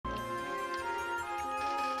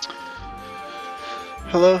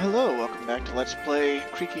Hello, hello, welcome back to Let's Play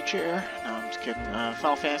Creaky Chair. No, I'm just kidding.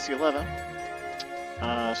 Final Fantasy XI.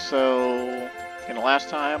 The last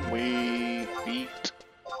time we beat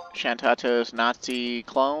Shantotto's Nazi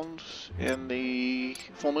clones in the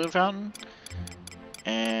Full Moon Fountain.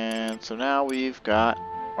 And so now we're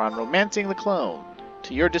on Romancing the Clone.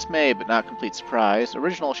 To your dismay, but not complete surprise,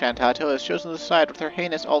 original Shantotto has chosen to side with her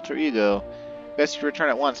heinous alter ego. Best you return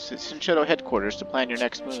at once to A Shantotto headquarters to plan your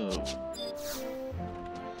next move.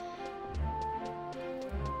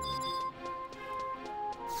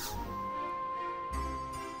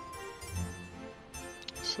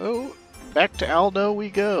 So, back to Aldo we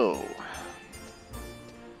go.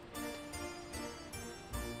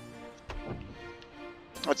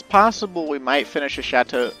 It's possible we might finish a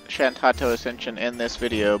Shantotto Ascension in this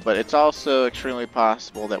video, but it's also extremely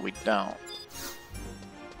possible that we don't.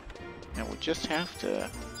 And we just have to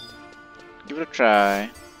give it a try.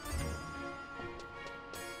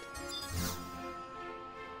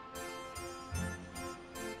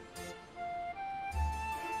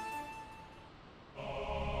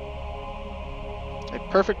 A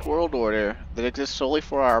perfect world order that exists solely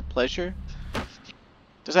for our pleasure?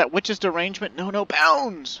 Does that witch's derangement know no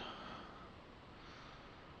bounds?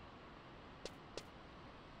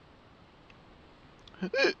 Oh,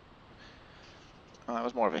 that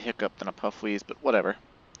was more of a hiccup than a puff wheeze, but whatever.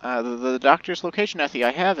 The doctor's location, Effie,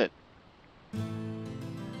 I have it.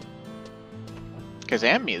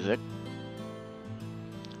 Kazam music?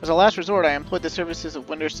 As a last resort, I employed the services of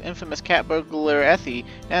Winter's infamous cat burglar Effie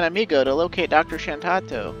and Amigo to locate Dr.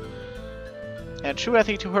 Shantotto. And true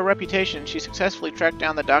Effie to her reputation, she successfully tracked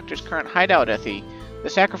down the Doctor's current hideout, Effie, the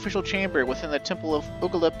sacrificial chamber within the Temple of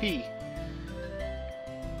Ugalapi.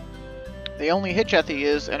 The only hitch, Effie,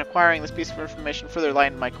 is in acquiring this piece of information further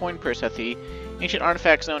lightened my coin purse, Effie. Ancient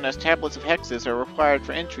artifacts known as tablets of hexes are required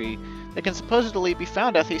for entry. They can supposedly be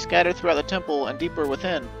found, Effie, scattered throughout the temple and deeper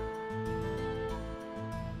within.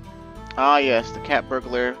 Ah yes, the cat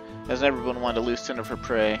burglar has never been one to lose scent of her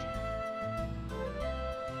prey.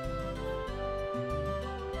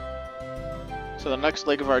 So the next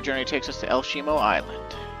leg of our journey takes us to El Shimo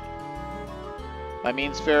Island. By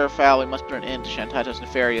means fair or foul, we must put an end to Shantotto's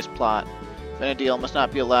nefarious plot. Venedil must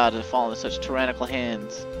not be allowed to fall into such tyrannical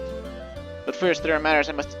hands. But first, there are matters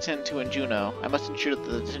I must attend to in Juneau. I must ensure that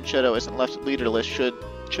the Shantotto isn't left leaderless should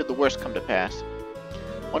the worst come to pass.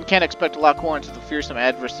 One can't expect to lock horns with a fearsome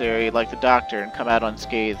adversary like the Doctor and come out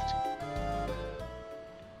unscathed.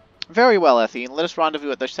 Very well, Effie. Let us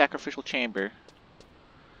rendezvous at the sacrificial chamber.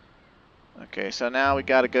 Okay, so now we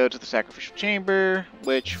gotta go to the sacrificial chamber,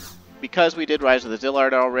 which, because we did Rise of the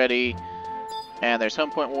Zillard already, and there's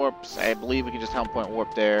home point warps, I believe we can just home point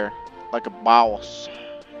warp there like a boss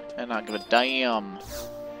and not give a damn.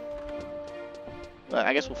 But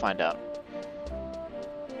I guess we'll find out.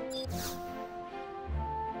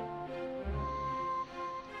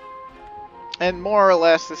 And more or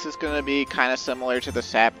less, this is going to be kind of similar to the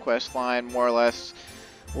SAP quest line, more or less.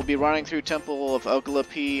 We'll be running through Temple of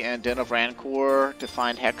Ogalapi and Den of Rancor to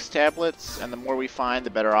find hex tablets, and the more we find,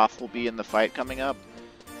 the better off we'll be in the fight coming up.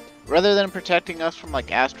 Rather than protecting us from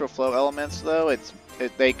like astral flow elements, though,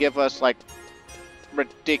 they give us like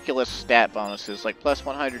ridiculous stat bonuses, like plus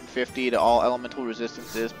 150 to all elemental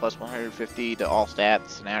resistances, plus 150 to all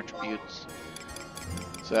stats and attributes.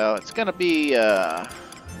 So it's gonna be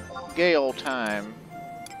gay old time.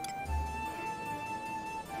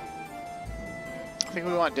 I think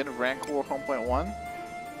we want Den of Rancor home point 1.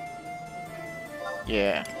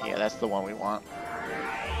 Yeah, that's the one we want.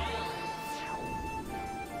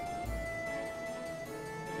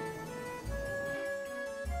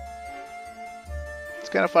 It's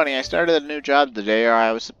kind of funny, I started a new job the day, or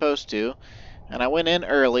I was supposed to, and I went in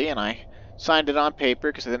early and I signed it on paper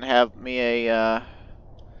because I didn't have me a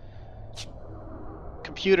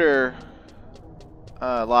computer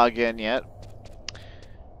login yet.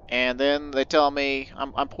 And then they tell me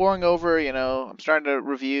I'm pouring over, you know, I'm starting to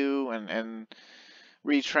review and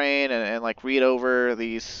retrain and like read over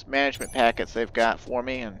these management packets they've got for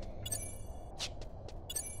me, and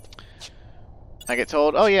I get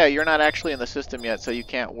told, oh yeah, you're not actually in the system yet, so you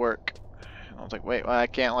can't work. And I was like, wait, well, I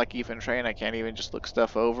can't like even train, I can't even just look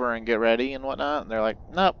stuff over and get ready and whatnot. And they're like,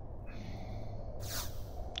 nope,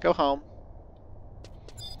 go home.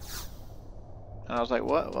 And I was like,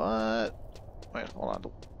 what? Wait, hold on. The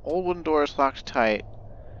old wooden door is locked tight.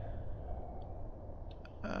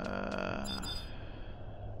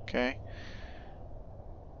 Okay.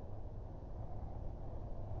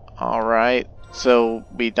 Alright, so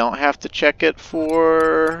we don't have to check it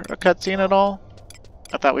for a cutscene at all?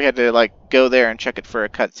 I thought we had to, like, go there and check it for a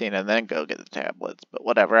cutscene and then go get the tablets. But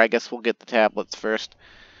whatever, I guess we'll get the tablets first.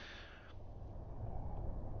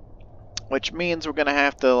 Which means we're gonna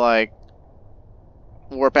have to, like,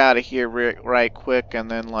 warp out of here right quick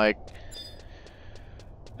and then, like,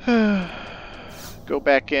 go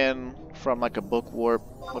back in from, like, a book warp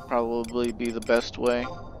would probably be the best way.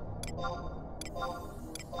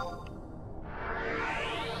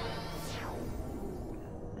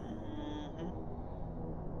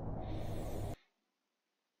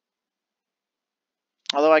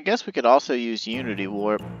 Although I guess we could also use Unity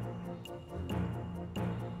Warp.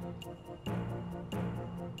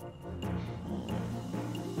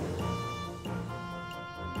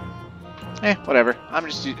 Whatever. I'm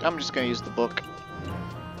just gonna use the book.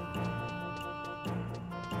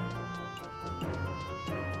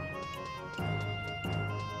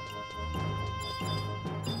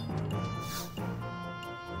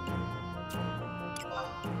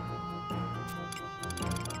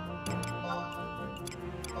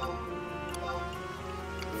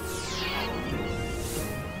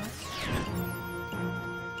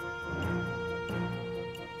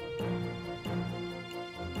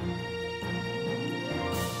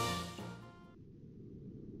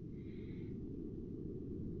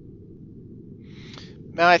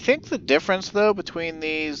 Now, I think the difference, though, between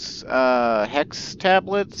these hex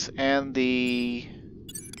tablets and the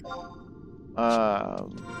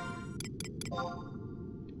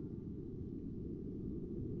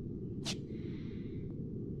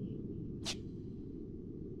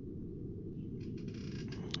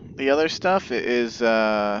other stuff is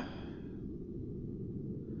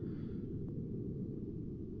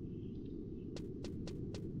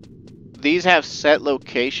these have set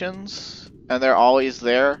locations. And they're always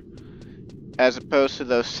there, as opposed to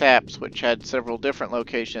those saps, which had several different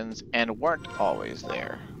locations and weren't always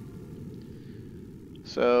there.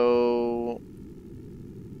 So,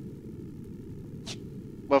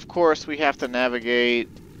 of course, we have to navigate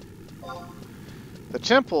the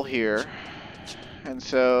temple here, and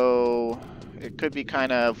so it could be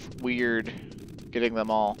kind of weird getting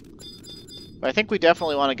them all. But I think we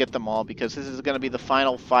definitely want to get them all, because this is going to be the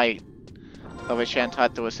final fight of A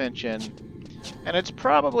Shantotto Ascension. And it's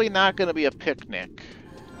probably not going to be a picnic.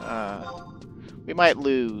 We might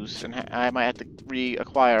lose, and I might have to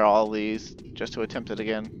reacquire all these just to attempt it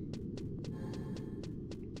again.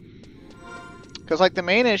 Because, like, the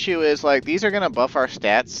main issue is, like, these are going to buff our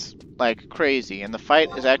stats like crazy, and the fight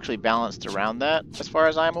is actually balanced around that, as far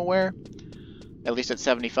as I'm aware. At least at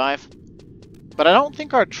 75. But I don't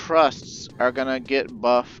think our trusts are going to get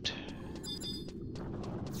buffed.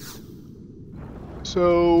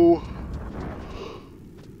 So...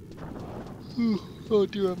 oh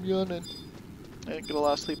dear, I'm yawning. I didn't get a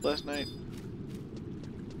lot of sleep last night.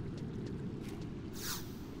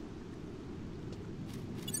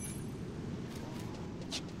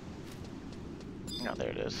 Oh, there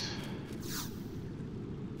it is.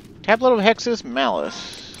 Tablet of Hexes,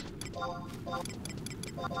 Malice.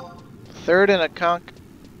 Third in a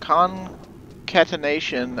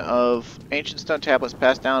concatenation of ancient stone tablets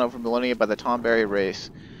passed down over millennia by the Tonberry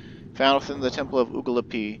race, found within the Temple of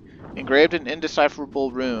Ugalapi. Engraved in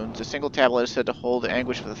indecipherable runes, a single tablet is said to hold the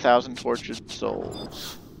anguish of 1,000 tortured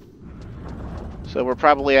souls. So we're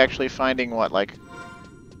probably actually finding, what, like,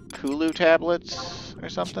 Kulu tablets or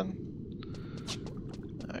something?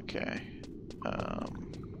 Okay.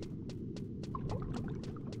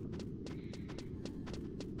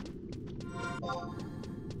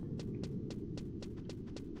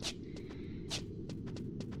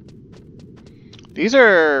 These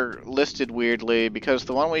are listed weirdly because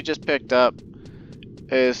the one we just picked up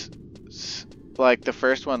is like the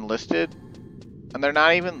first one listed, and they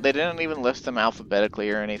didn't even list them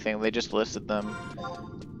alphabetically or anything, they just listed them.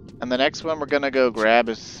 And the next one we're gonna go grab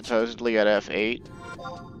is supposedly at F8,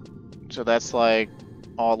 so that's like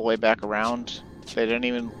all the way back around. They didn't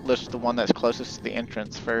even list the one that's closest to the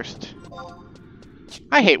entrance first.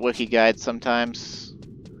 I hate wiki guides sometimes.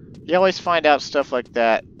 You always find out stuff like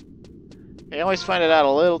that. You always find it out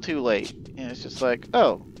a little too late. And it's just like,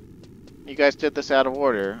 oh, you guys did this out of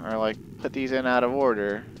order. Or like, put these in out of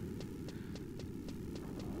order.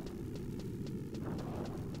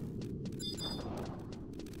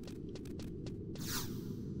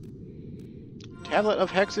 Tablet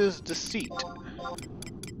of Hexes, Deceit.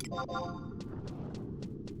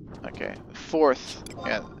 Okay, fourth.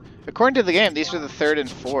 Yeah. According to the game, these are the third and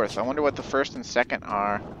fourth. I wonder what the first and second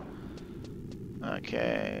are.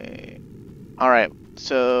 Okay. Alright,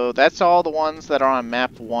 so that's all the ones that are on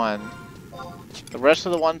map 1. The rest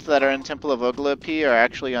of the ones that are in Temple of Ugalapi are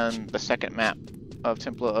actually on the second map of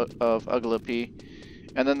Temple of Ugalapi.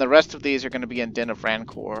 And then the rest of these are going to be in Den of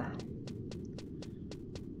Rancor.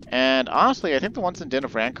 And honestly, I think the ones in Den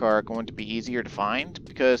of Rancor are going to be easier to find,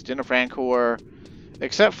 because Den of Rancor,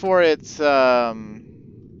 except for its, you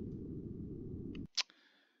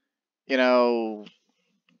know,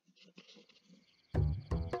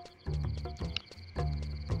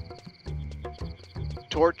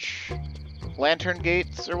 torch lantern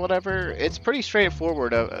gates or whatever, it's pretty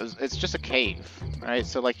straightforward. It's just a cave, right?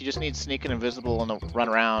 So like you just need sneak and invisible and run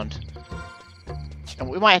around. And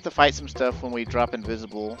we might have to fight some stuff when we drop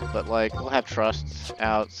invisible, but like we'll have trusts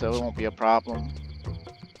out, so it won't be a problem.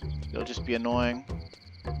 It'll just be annoying.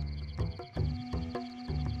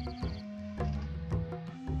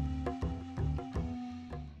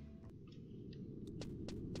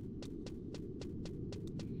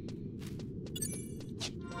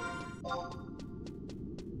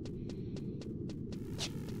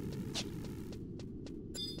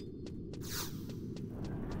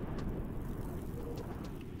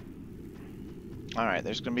 Alright,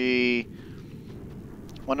 there's going to be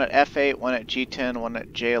one at F8, one at G10, one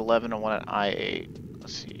at J11, and one at I8.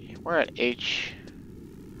 Let's see, we're at H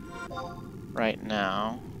right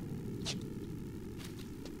now.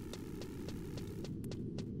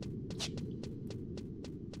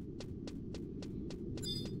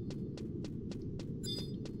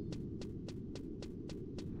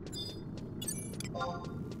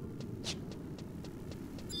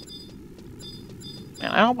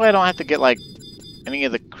 And I hope I don't have to get like any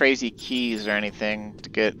of the crazy keys or anything to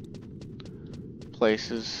get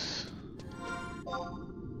places.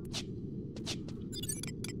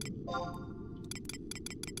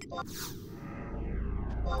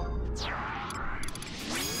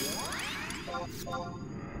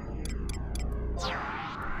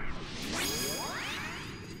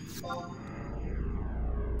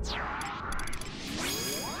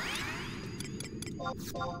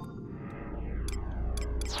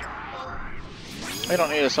 We don't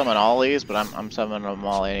need to summon all these, but I'm summoning them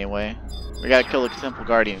all anyway. We gotta kill the Temple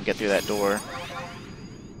Guardian and get through that door.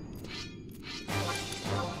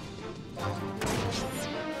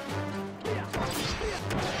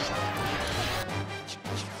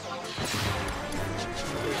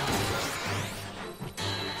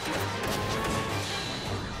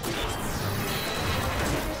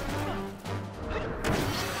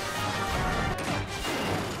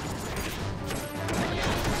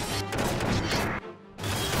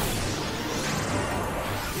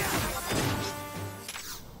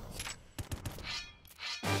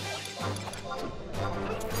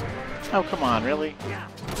 Oh, come on, really?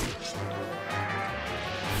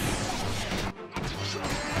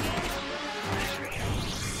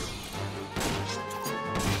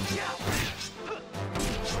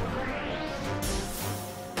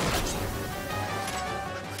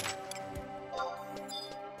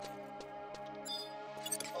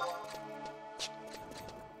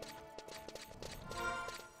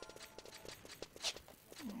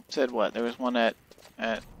 Said what? There was one at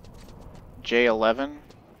J11?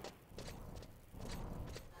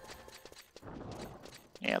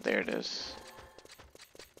 Yeah, there it is.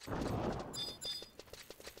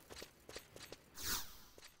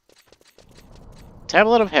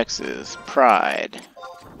 Tablet of Hexes, Pride.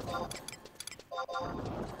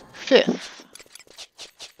 5th.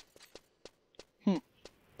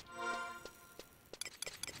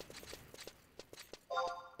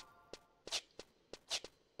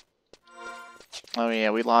 Oh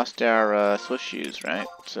yeah, we lost our Swiss shoes, right?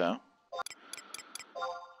 So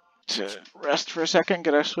to rest for a second,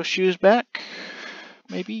 get our Swiss shoes back,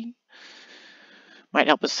 maybe. Might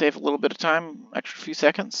help us save a little bit of time, extra few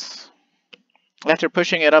seconds. After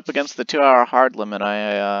pushing it up against the 2-hour hard limit,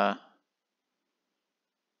 I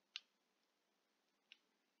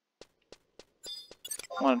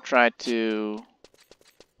want to try to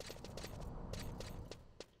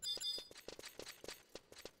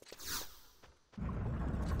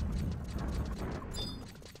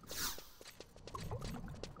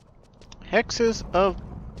Hexes of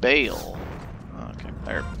Baal. Okay,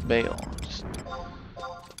 or Baal. Just,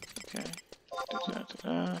 okay.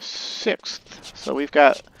 6th. So we've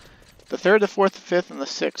got the 3rd, the 4th, the 5th, and the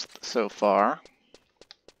 6th so far.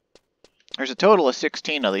 There's a total of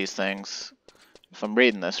 16 of these things, if I'm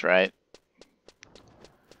reading this right.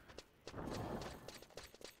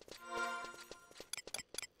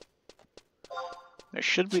 There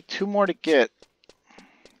should be 2 more to get.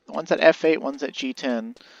 One's at F8, one's at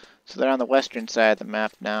G10. So they're on the western side of the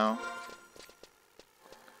map now.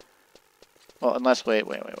 Well, unless, wait.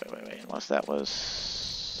 Unless that was...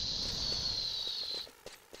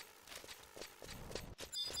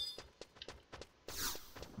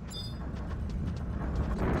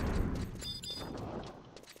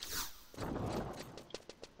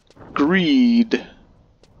 Agreed.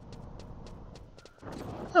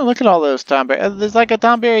 Oh, look at all those Tomberry. There's like a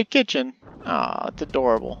Tomberry kitchen. Aw, it's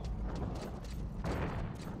adorable.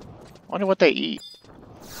 Wonder what they eat.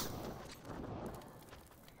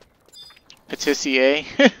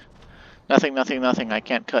 Patissier? Nothing, nothing, nothing. I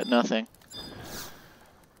can't cut nothing.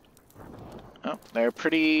 Oh, they're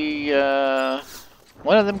pretty,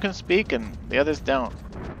 one of them can speak and the others don't.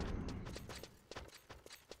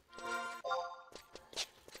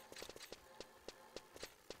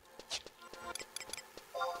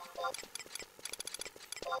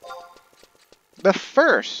 The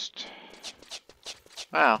first!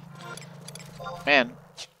 Wow. Man,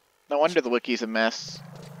 no wonder the wiki's a mess.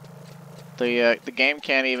 The game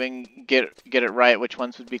can't even get it right which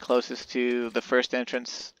ones would be closest to the first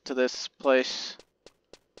entrance to this place.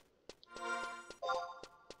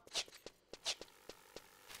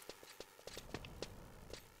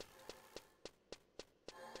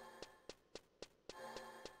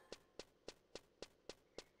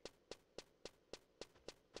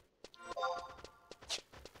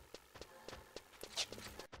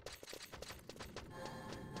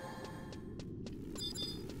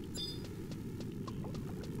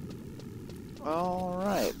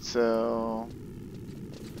 Alright, so...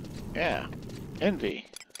 yeah. Envy.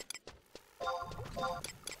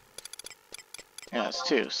 Yeah, it's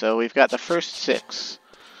 2. So we've got the first 6.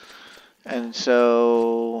 And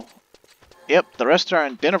so... yep, the rest are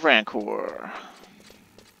in Den of Rancor.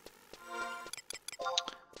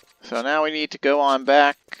 So now we need to go on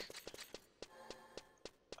back.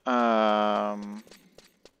 I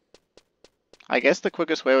guess the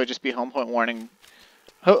quickest way would just be home point warning.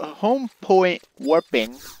 Home point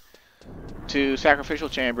warping to Sacrificial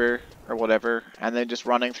Chamber or whatever, and then just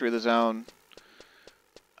running through the zone.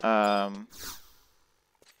 And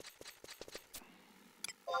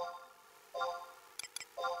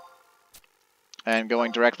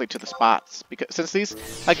going directly to the spots, because since these,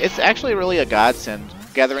 like, it's actually really a godsend.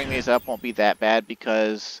 Gathering these up won't be that bad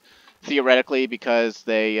because theoretically, because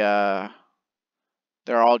they're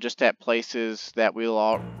all just at places that we'll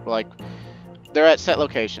all like. They're at set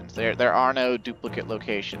locations. There are no duplicate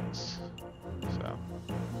locations. So.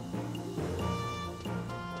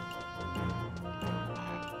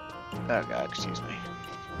 Oh god, excuse me.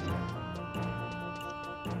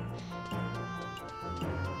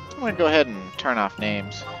 I'm gonna go ahead and turn off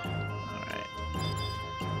names. Alright.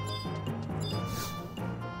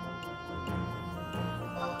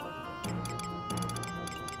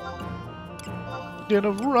 Den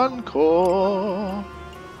of Rancor.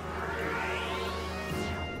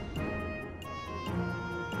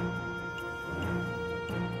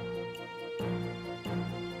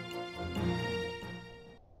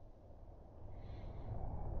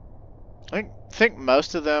 I think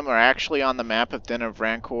most of them are actually on the map of Den of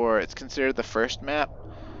Rancor. It's considered the first map,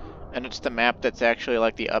 and it's the map that's actually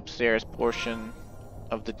like the upstairs portion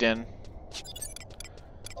of the den.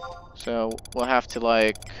 So we'll have to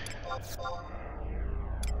like...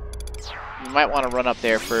 you might want to run up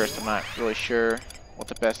there first. I'm not really sure what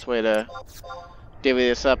the best way to divvy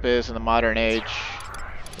this up is in the modern age.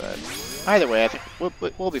 But either way, I think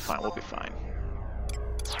we'll be fine. We'll be fine.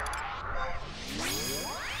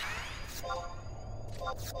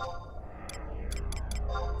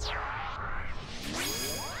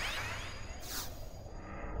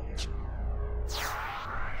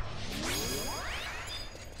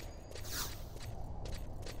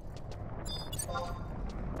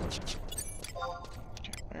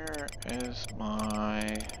 Where is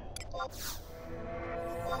my...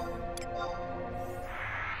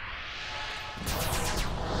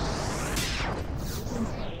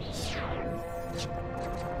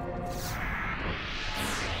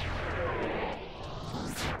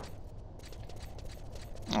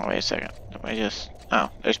 oh, wait a second. I just... oh,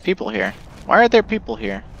 there's people here. Why are there people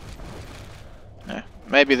here?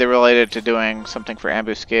 Maybe they're related to doing something for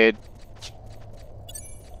Ambuscade.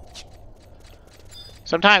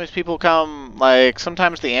 Sometimes people come, like,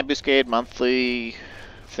 sometimes the Ambuscade monthly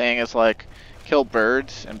thing is like, kill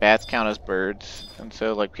birds, and bats count as birds. And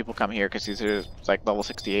so, like, people come here because these are, like, level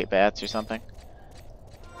 68 bats or something.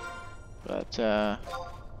 But, yeah,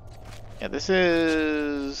 this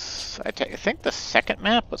is, I think the second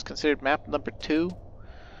map was considered map number 2.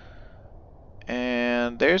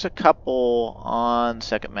 And there's a couple on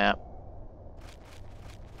second map.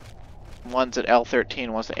 One's at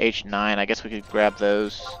L13, one's at H9. I guess we could grab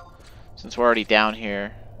those since we're already down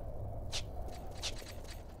here.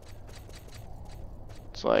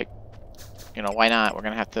 It's like, you know, why not? We're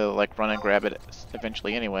gonna have to like run and grab it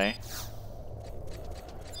eventually anyway.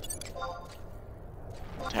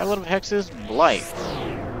 Tablet of Hexes, Blight.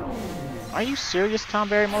 Are you serious, Tom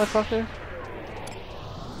Berry, motherfucker?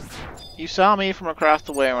 You saw me from across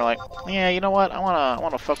the way and were like, yeah, you know what? I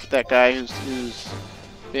wanna fuck with that guy who's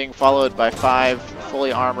being followed by 5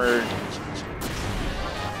 fully armored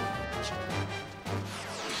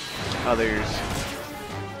others.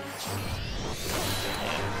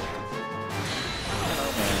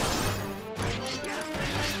 Oh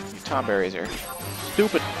man. These Tom Berries are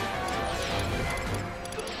stupid.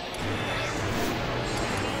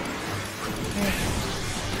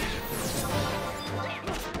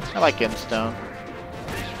 I like getting stone.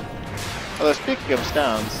 Although speaking of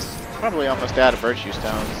stones, probably almost out of virtue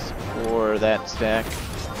stones for that stack.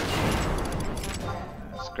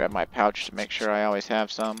 Let's grab my pouch to make sure I always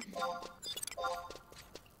have some.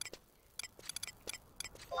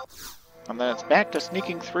 And then it's back to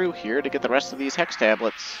sneaking through here to get the rest of these hex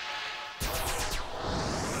tablets.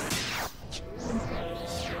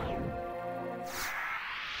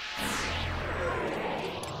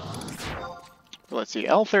 Let's see,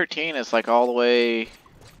 L13 is like all the way...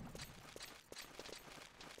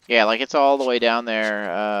 Yeah, like it's all the way down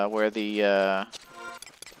there, where the,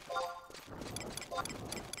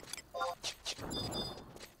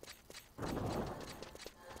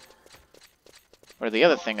 where the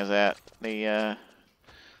other thing is at. The, I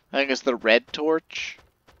think it's the red torch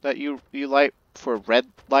that you light for red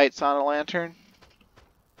lights on a lantern.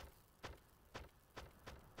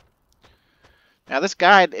 Now this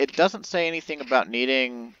guide, it doesn't say anything about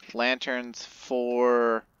needing lanterns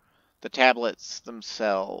for the tablets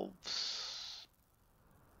themselves.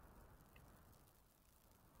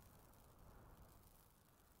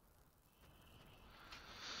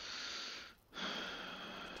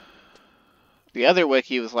 The other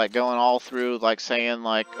wiki was like going all through, like saying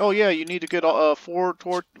like, oh yeah, you need to get 4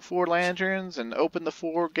 lanterns and open the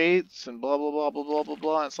 4 gates and blah blah blah blah blah blah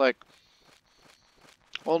blah. It's like,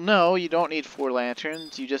 well, no, you don't need 4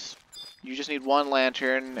 lanterns. You just need 1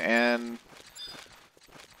 lantern and,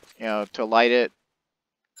 you know, to light it,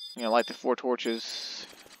 you know, light the 4 torches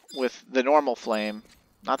with the normal flame,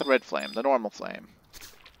 not the red flame, the normal flame.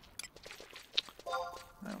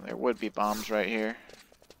 Well, there would be bombs right here.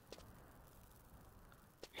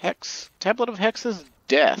 Hex, Tablet of Hex's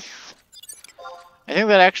Death. I think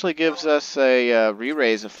that actually gives us a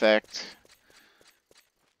re-raise effect.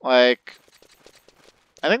 Like,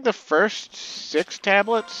 I think the first 6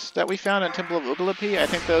 tablets that we found in Temple of Oogalapi, I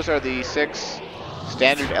think those are the 6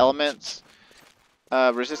 standard elements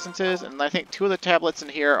resistances, and I think 2 of the tablets in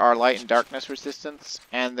here are light and darkness resistance,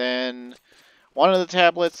 and then 1 of the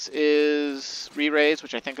tablets is re-raise,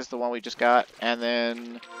 which I think is the one we just got, and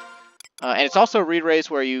then and it's also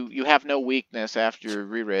re-raise where you have no weakness after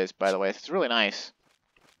re-raise, by the way. It's really nice.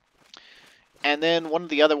 And then one of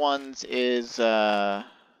the other ones is or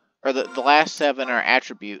the last 7 are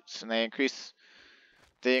attributes, and they increase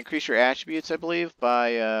your attributes, I believe,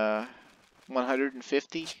 by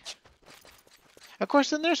 150. Of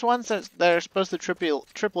course, then there's ones that are supposed to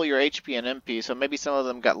triple your HP and MP, so maybe some of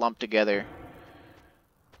them got lumped together.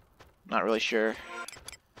 Not really sure.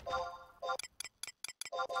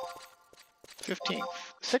 15th,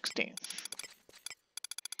 16th.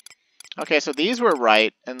 Okay, so these were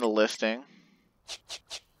right in the listing.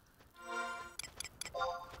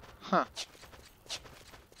 Huh.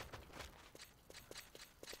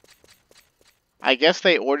 I guess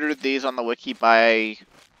they ordered these on the wiki by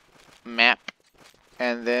map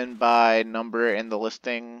and then by number in the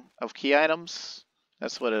listing of key items.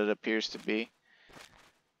 That's what it appears to be.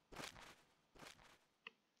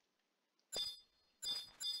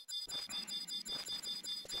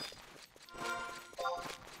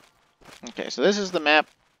 Okay, so this is the map.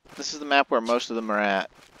 This is the map where most of them are at,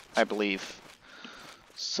 I believe.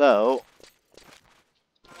 So,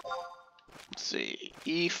 let's see.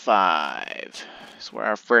 E5 is where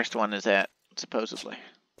our first one is at, supposedly.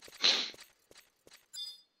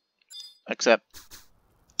 Except,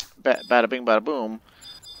 bada bing bada boom,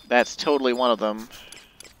 that's totally one of them.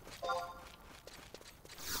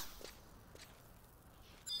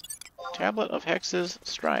 Tablet of Hex's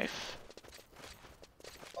Strife.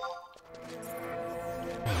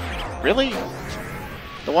 Really?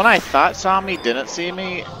 The one I thought saw me didn't see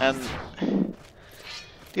me, and...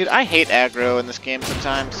 Dude, I hate aggro in this game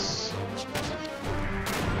sometimes.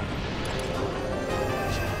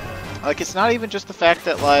 Like, it's not even just the fact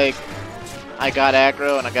that, like, I got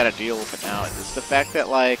aggro and I gotta deal with it now. It's the fact that,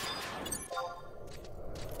 like,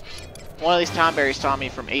 one of these Tomberries saw me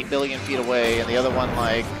from 8 billion feet away, and the other one,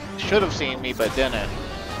 like, should have seen me but didn't.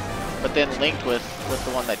 But then linked with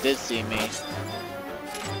the one that did see me.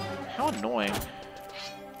 How annoying.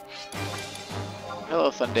 Hello,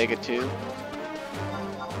 Thundega 2.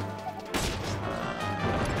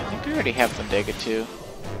 We already have the Dega 2.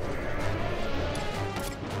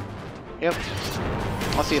 Yep.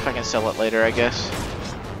 I'll see if I can sell it later, I guess.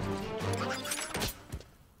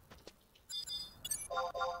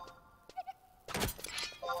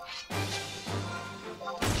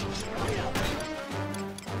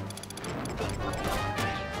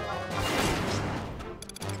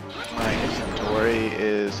 My inventory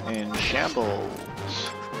is in shambles.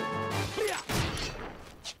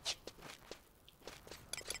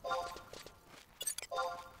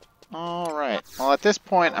 Alright, well at this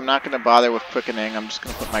point I'm not going to bother with quickening, I'm just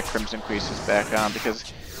going to put my Crimson Creases back on,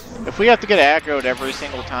 because if we have to get aggroed every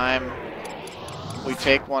single time we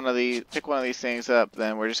pick one of these things up,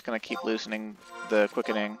 then we're just going to keep loosening the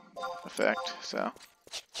quickening effect, so.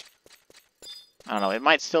 I don't know, it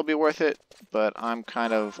might still be worth it, but I'm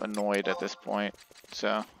kind of annoyed at this point,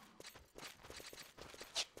 so.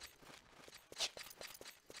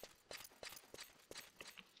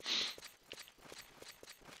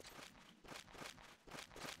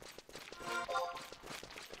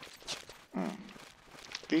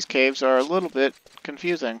 These caves are a little bit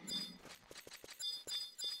confusing.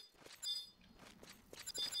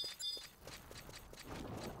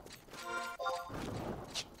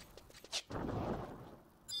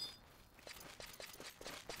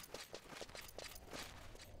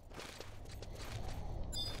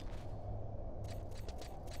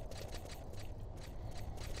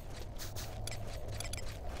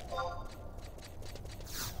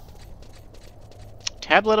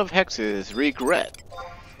 Tablet of Hexes, regret.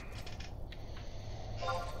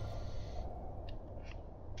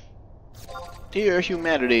 Dear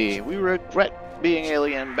humanity, we regret being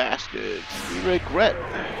alien bastards. We regret.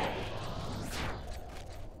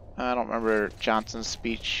 I don't remember Johnson's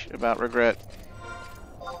speech about regret.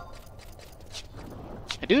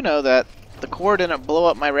 I do know that the core didn't blow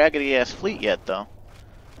up my raggedy-ass fleet yet, though.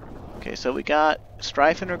 Okay, so we got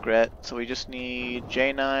Strife and Regret, so we just need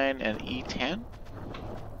J9 and E10.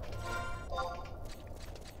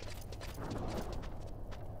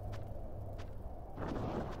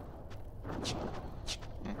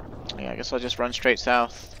 Yeah, I guess I'll just run straight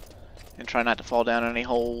south and try not to fall down any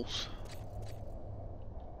holes.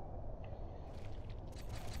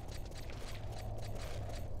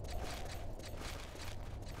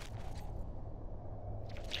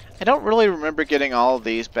 I don't really remember getting all of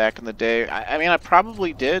these back in the day. I mean, I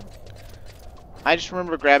probably did. I just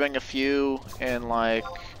remember grabbing a few in, like,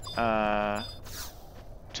 Temple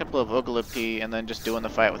of Ogalapi and then just doing the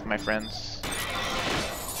fight with my friends.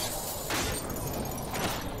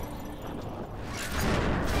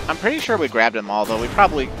 I'm pretty sure we grabbed them all, though. We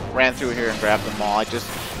probably ran through here and grabbed them all.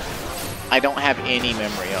 I don't have any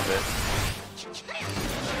memory of it.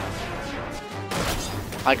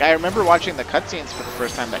 Like, I remember watching the cutscenes for the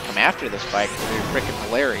first time that come after this fight, because they were freaking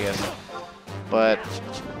hilarious. But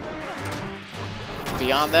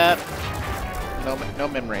beyond that, no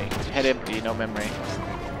memory. Head empty, no memory.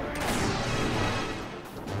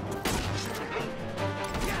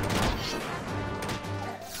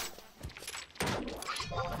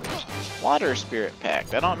 Water Spirit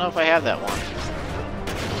Pact. I don't know if I have that one.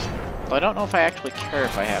 But I don't know if I actually care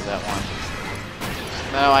if I have that one.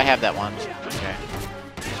 No, I have that one. Okay.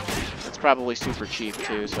 It's probably super cheap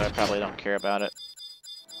too, so I probably don't care about it.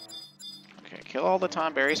 Okay, kill all the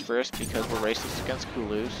Tomberries first because we're racist against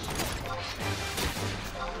Kulus.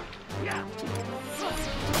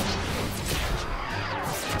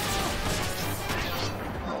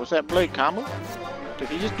 Oh, was that Blade Combo? Did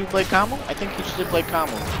he just do Blade Combo? I think he just did Blade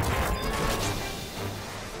Combo.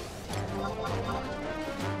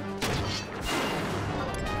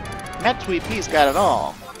 That Sweet Pea's got it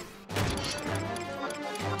all.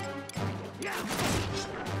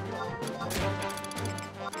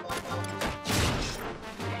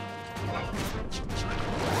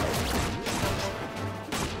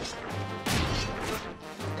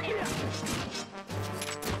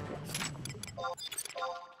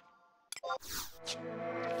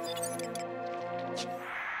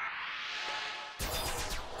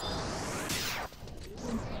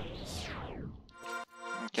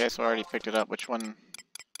 Okay, so I already picked it up. Which one?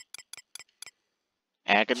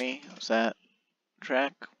 Agony? Was that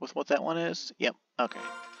track with what that one is? Yep, okay.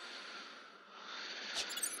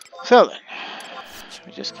 So then,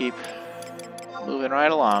 we just keep moving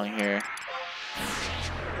right along here.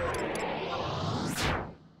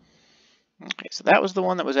 Okay, so that was the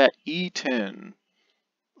one that was at E10.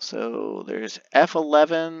 So there's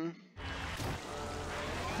F11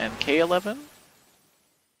 and K11.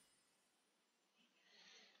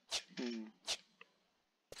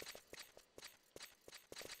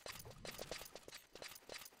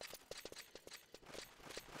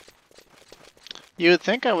 You would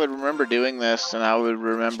think I would remember doing this, and I would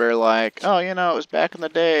remember, like, oh, you know, it was back in the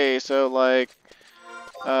day, so, like,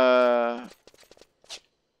 you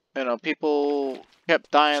know, people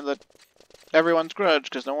kept dying everyone's grudge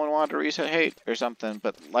because no one wanted to reset hate or something.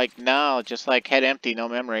 But, like, now, just, like, head empty, no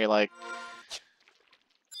memory, like,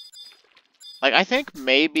 I think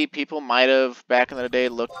maybe people might have, back in the day,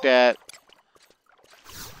 looked at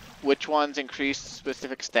which ones increased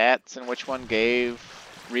specific stats and which one gave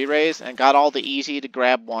re-raise, and got all the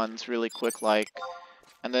easy-to-grab ones really quick, like,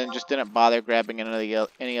 and then just didn't bother grabbing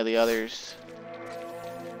any of the others.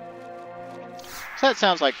 So that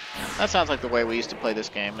sounds like the way we used to play this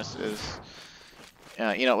game.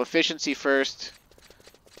 You know, efficiency first,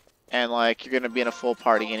 and like you're gonna be in a full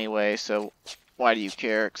party anyway, so why do you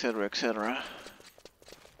care, etc., etc.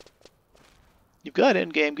 You've got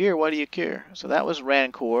in-game gear. Why do you care? So that was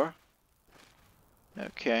Rancor.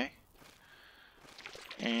 Okay.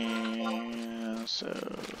 And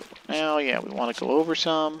so now, yeah, we want to go over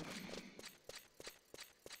some.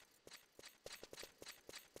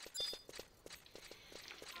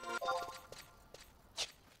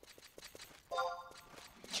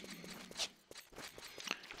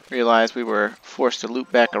 Realized we were forced to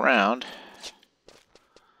loop back around.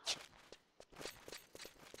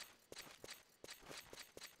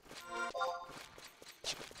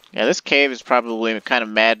 Yeah, this cave is probably kind of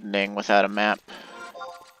maddening without a map.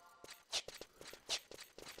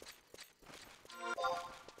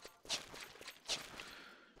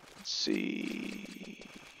 Let's see.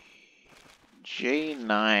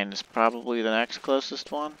 J9 is probably the next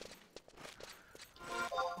closest one.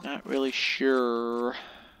 Not really sure.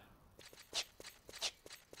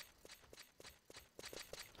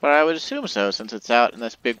 But I would assume so, since it's out in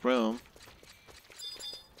this big room.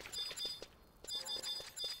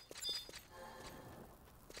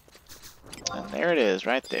 And there it is,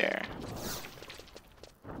 right there.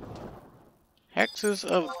 Hexes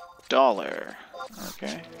of dollar.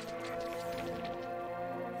 Okay.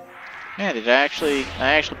 Yeah, did I actually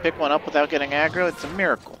pick one up without getting aggro? It's a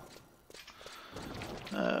miracle.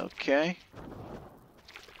 Okay.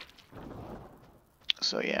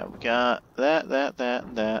 So yeah, we got that,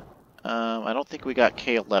 and that. I don't think we got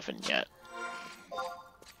K11 yet.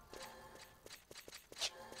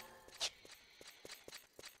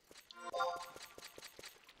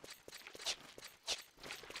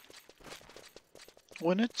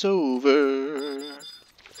 When it's over,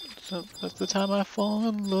 so that's the time I fall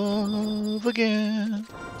in love again.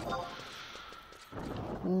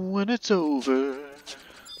 When it's over.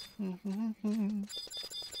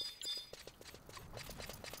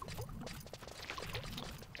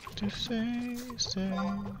 To say.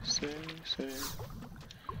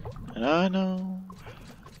 And I know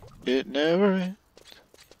it never ends.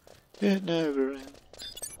 It never ends.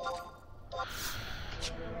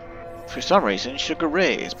 For some reason, Sugar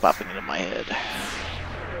Ray is popping into my head.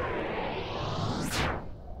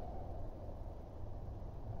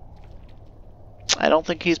 I don't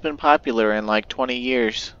think he's been popular in like 20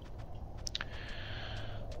 years.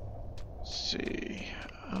 Let's see.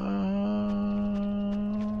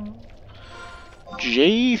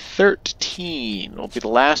 J13 will be the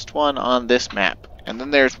last one on this map. And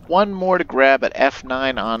then there's one more to grab at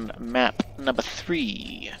F9 on map number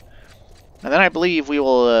 3. And then I believe we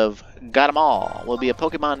will have got them all. We'll be a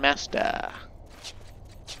Pokemon Master.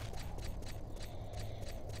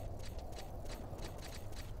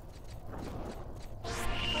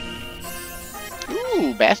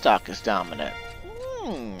 Ooh, Bastok is dominant.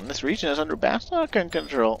 This region is under Bastok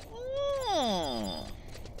control.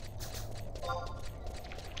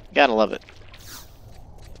 Gotta love it.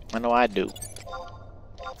 I know I do.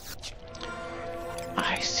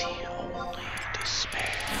 I see only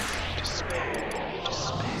despair.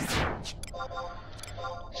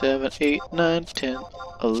 7, 8, 9, 10,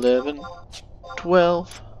 11,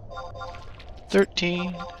 12,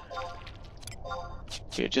 13.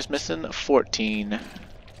 You're just missing 14.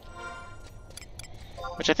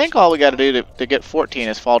 Which I think all we gotta do to get 14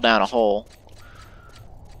 is fall down a hole.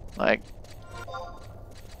 Like,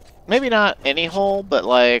 maybe not any hole, but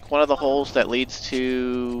like one of the holes that leads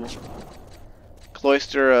to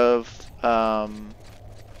Cloister of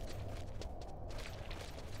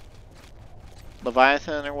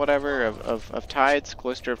Leviathan or whatever, of Tides,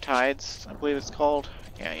 Cloister of Tides, I believe it's called.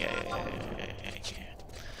 Yeah.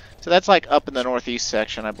 So that's like up in the northeast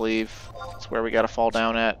section, I believe. That's where we gotta fall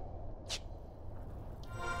down at.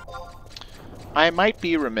 I might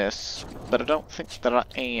be remiss, but I don't think that I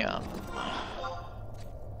am.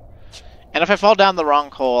 And if I fall down the wrong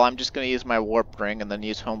hole, I'm just gonna use my warp ring and then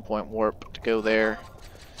use home point warp to go there.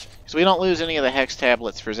 So we don't lose any of the hex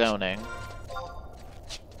tablets for zoning.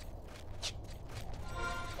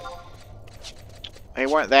 They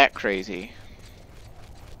weren't that crazy.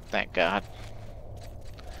 Thank God.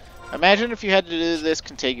 Imagine if you had to do this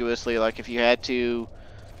contiguously, like if you had to,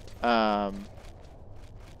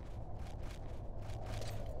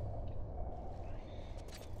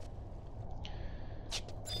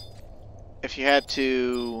 if you had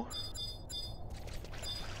to...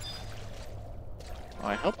 Oh,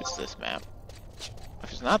 I hope it's this map.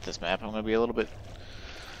 If it's not this map, I'm going to be a little bit...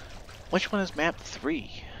 Which one is map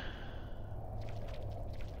 3?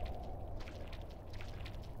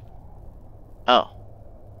 Oh.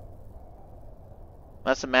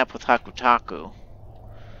 That's a map with Hakutaku.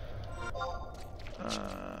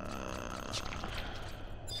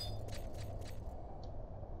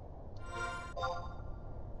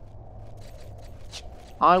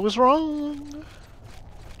 I was wrong!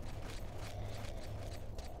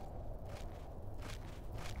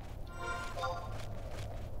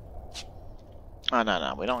 Oh,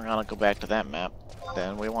 no, we don't want to go back to that map.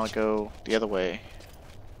 Then we want to go the other way.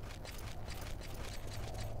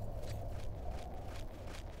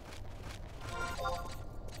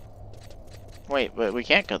 Wait, but we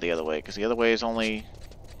can't go the other way, because the other way is only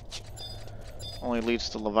leads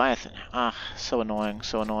to Leviathan. Ah, so annoying,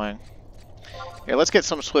 so annoying. Here, let's get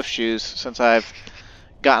some Swift Shoes, since I've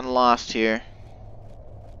gotten lost here.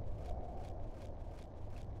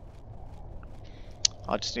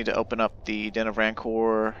 I'll just need to open up the Den of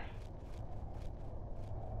Rancor.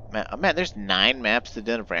 Man, oh man, there's 9 maps to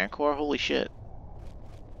Den of Rancor? Holy shit.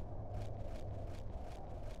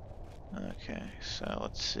 Okay, so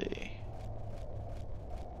let's see.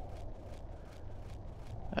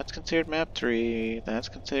 That's considered map 3. That's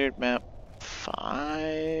considered map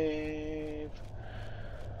 5.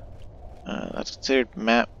 That's considered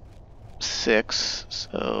map 6.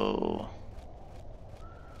 So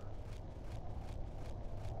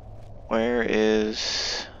where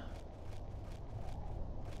is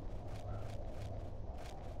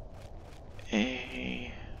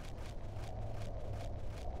a...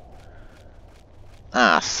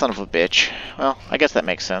 Ah, son of a bitch. Well, I guess that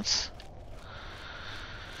makes sense.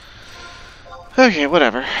 Okay,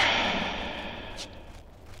 whatever.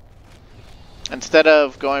 Instead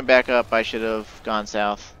of going back up, I should have gone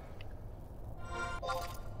south.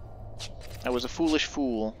 I was a foolish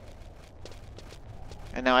fool.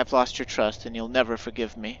 And now I've lost your trust, and you'll never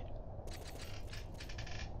forgive me.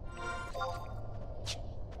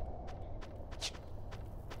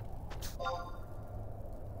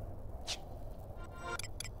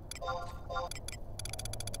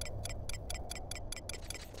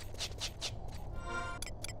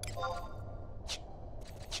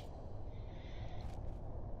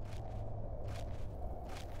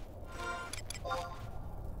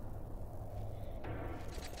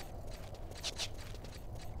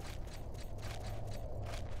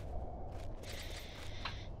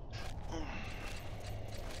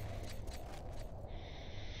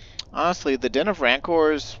 Honestly, the Den of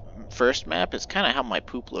Rancor's first map is kind of how my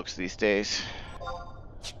poop looks these days.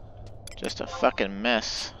 Just a fucking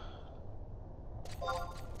mess.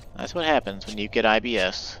 That's what happens when you get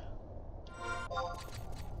IBS.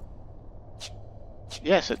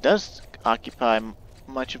 Yes, it does occupy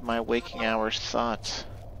much of my waking hours thoughts.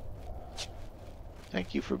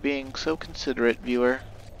 Thank you for being so considerate, viewer.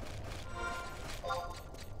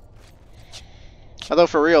 Although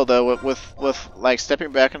for real though, with like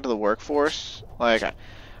stepping back into the workforce, like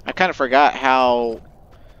I kind of forgot how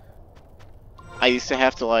I used to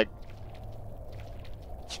have to like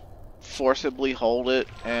forcibly hold it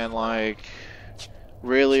and like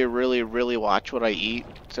really watch what I eat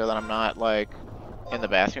so that I'm not like in the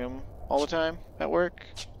bathroom all the time at work.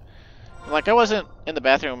 Like I wasn't in the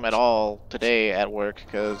bathroom at all today at work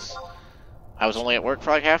because I was only at work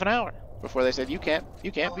for like half an hour before they said you can't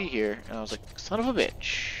be here, and I was like, son of a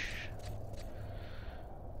bitch.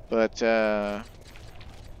 But I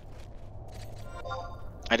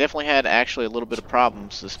definitely had actually a little bit of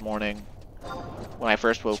problems this morning when I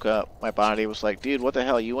first woke up. My body was like, dude, what the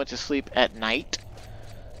hell, you went to sleep at night?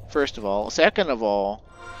 First of all. Second of all,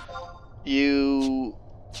 you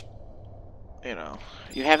know,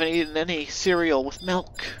 you haven't eaten any cereal with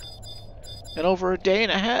milk in over a day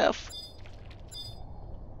and a half.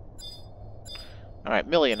 Alright,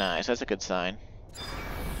 Million Eyes, that's a good sign.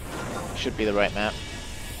 Should be the right map.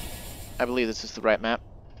 I believe this is the right map.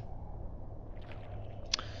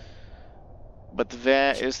 But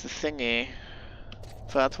where is the thingy?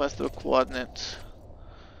 What was the coordinate?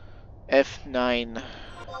 F9.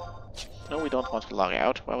 No, we don't want to log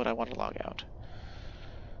out. Why would I want to log out?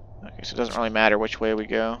 Okay, so it doesn't really matter which way we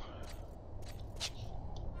go.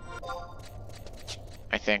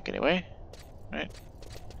 I think, anyway. Right?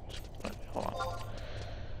 Hold on.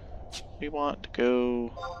 We want to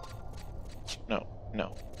go... No,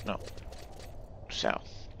 no, no. South,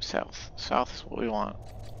 south. South is what we want.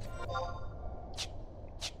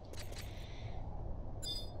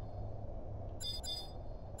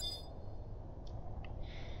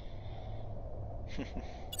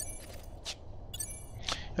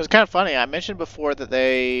 It was kind of funny. I mentioned before that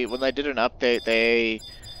when they did an update, they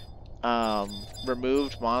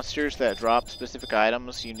removed monsters that drop specific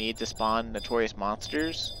items you need to spawn notorious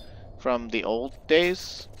monsters from the old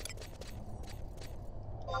days.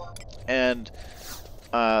 And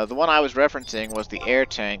the one I was referencing was the air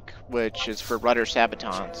tank, which is for rudder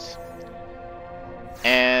sabotons.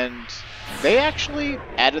 And they actually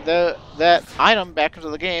added that item back into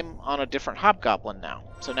the game on a different hobgoblin now.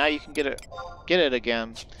 So now you can get it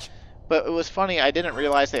again. But it was funny, I didn't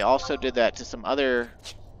realize they also did that to some other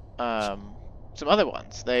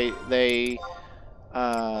ones. They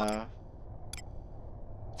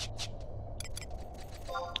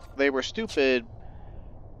were stupid,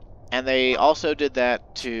 and they also did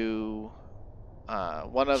that to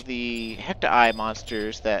one of the FFXI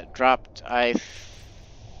monsters that dropped, I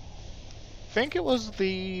think it was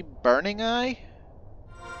the Burning Eye?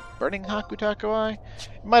 Burning Hakutaku Eye?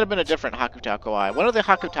 It might have been a different Hakutaku Eye. One of the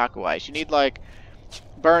Hakutaku Eyes. You need, like,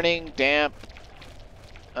 burning, damp,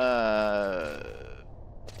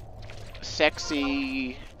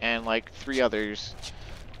 sexy, and, like, 3 others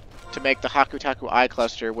to make the Hakutaku Eye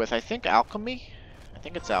cluster with, I think, alchemy? I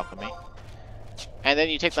think it's alchemy. And then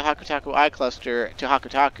you take the Hakutaku Eye cluster to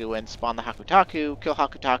Hakutaku and spawn the Hakutaku, kill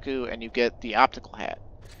Hakutaku, and you get the optical hat.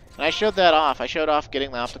 And I showed that off. I showed off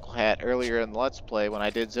getting the optical hat earlier in the Let's Play when I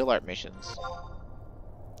did Zillart missions.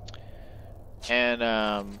 And,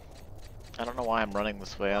 I don't know why I'm running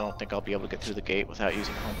this way. I don't think I'll be able to get through the gate without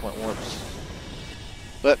using home point warps.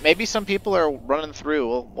 But maybe some people are running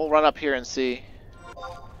through. We'll run up here and see.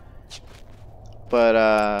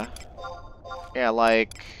 But, yeah,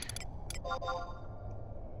 like...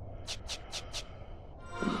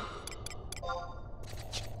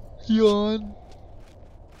 Yawn.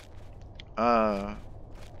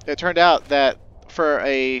 It turned out that for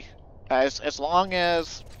as long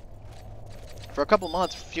as for a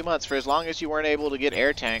few months, for as long as you weren't able to get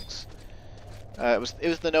air tanks, it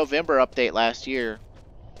was the November update last year.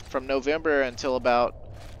 From November until about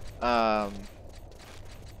I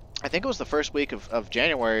think it was the first week of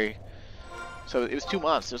January. So it was 2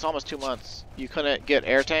 months. It was almost 2 months. You couldn't get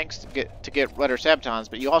air tanks to get rudder sabotons,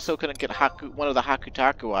 but you also couldn't get one of the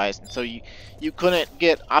Hakutaku Eyes, and so you couldn't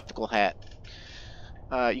get optical hat.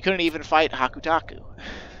 You couldn't even fight Hakutaku.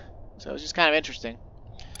 So it was just kind of interesting.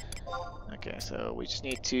 Okay, so we just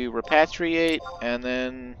need to repatriate and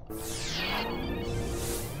then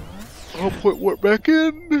I'll put what back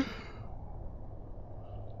in.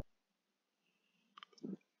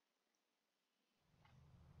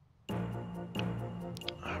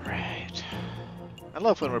 Alright. I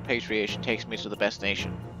love when repatriation takes me to the best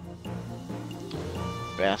nation.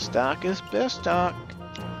 Best stock is best stock.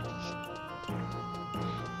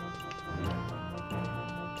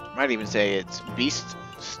 Might even say it's beast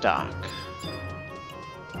stock.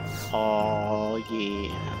 Oh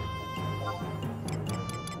yeah.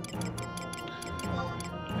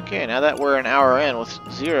 Okay, now that we're an hour in with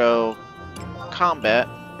 0 combat,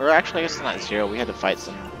 or actually I guess it's not 0, we had to fight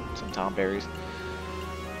some tomberries.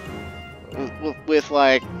 With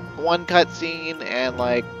like 1 cutscene and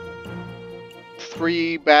like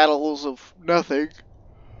 3 battles of nothing.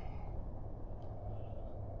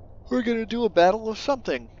 We're gonna do a battle of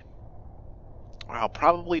something. I'll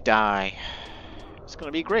probably die. It's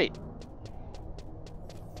gonna be great.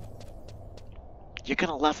 You're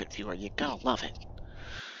gonna love it, viewer. You're gonna love it.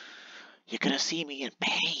 You're gonna see me in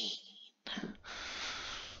pain.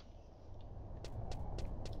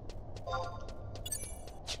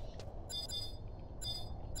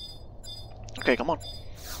 Okay, come on.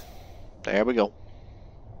 There we go.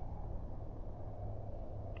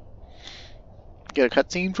 Get a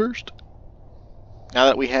cutscene first. Now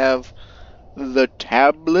that we have the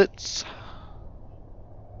tablets.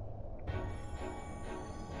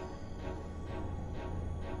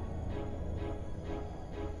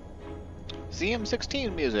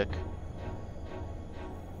 CM16 music.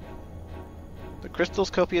 The crystal's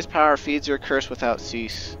copious power feeds your curse without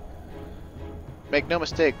cease. Make no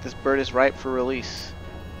mistake, this bird is ripe for release.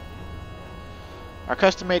 Our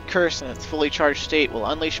custom-made curse in its fully charged state will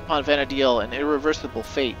unleash upon Vana'diel an irreversible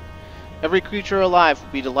fate. Every creature alive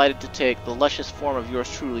will be delighted to take the luscious form of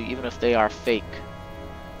yours truly, even if they are fake.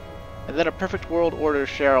 And then a perfect world order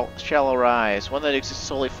shall arise, one that exists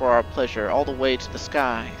solely for our pleasure, all the way to the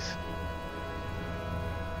skies.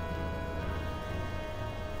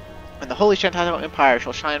 And the Holy Shantotto Empire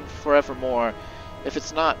shall shine forevermore. If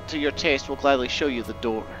it's not to your taste, we'll gladly show you the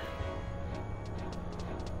door.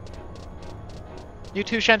 You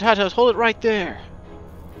two Shantottos, hold it right there!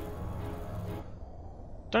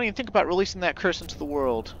 Don't even think about releasing that curse into the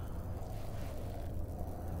world.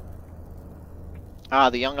 Ah,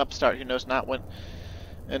 the young upstart who knows not when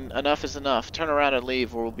enough is enough. Turn around and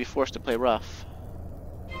leave, or we'll be forced to play rough.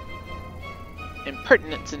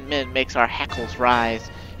 Impertinence in men makes our hackles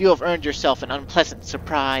rise. You have earned yourself an unpleasant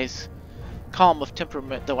surprise. Calm of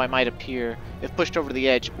temperament though I might appear, if pushed over the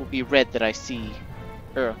edge, it will be red that I see.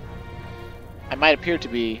 I might appear to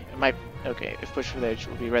be. Okay, if pushed over the edge, it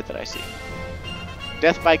will be red that I see.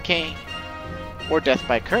 Death by cane, or death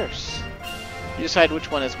by curse. You decide which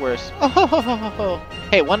one is worse. Oh, ho, ho, ho, ho, ho.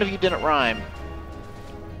 Hey, one of you didn't rhyme.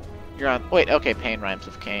 You're on. Wait, okay, pain rhymes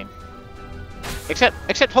with cane.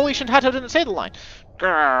 Except Holy Shantotto didn't say the line.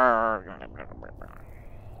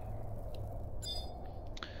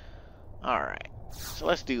 Alright, so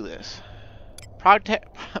let's do this. Project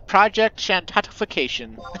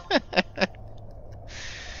Shantottification.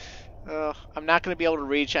 I'm not going to be able to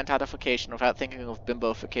read Shantottification without thinking of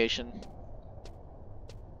Bimbofication.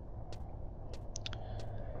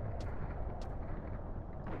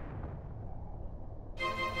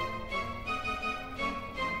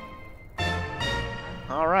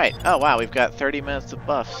 Alright. Oh wow, we've got 30 minutes of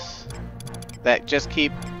buffs that just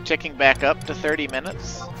keep ticking back up to 30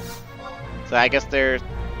 minutes. So I guess they're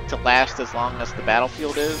to last as long as the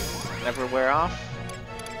battlefield is, never wear off.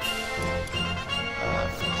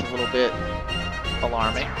 It's a little bit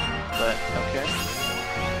alarming, but okay.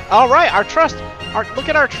 Alright, our trust! Look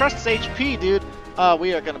at our trust's HP, dude!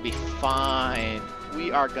 We are gonna be fine.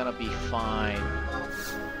 We are gonna be fine. Let's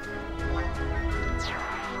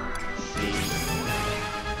see.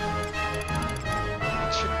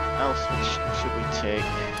 What else should we take?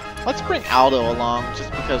 Let's bring Aldo along,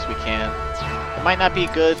 just because we can. It might not be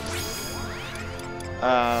good.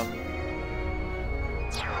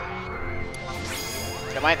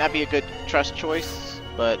 It might not be a good trust choice,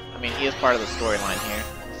 but I mean he is part of the storyline here,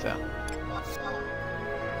 so.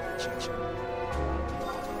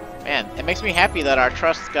 Man, it makes me happy that our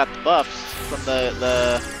trust got the buffs from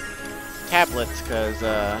the tablets, because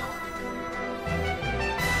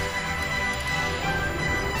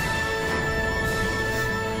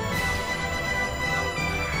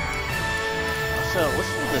so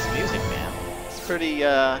listen to this music, man. It's pretty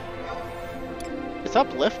it's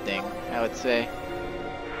uplifting, I would say.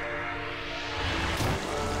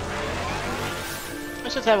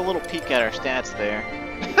 Let's just have a little peek at our stats there.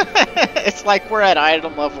 It's like we're at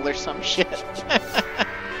item level or some shit.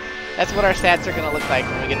 That's what our stats are gonna look like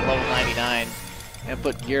when we get to level 99 and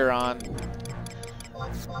put gear on.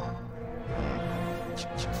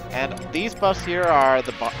 And these buffs here are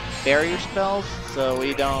the barrier spells, so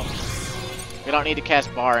we don't need to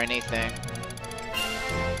cast bar or anything.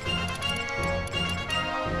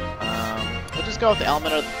 We'll just go with the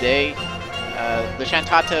element of the day. The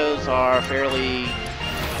Shantottos are fairly,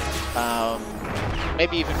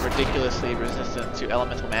 maybe even ridiculously resistant to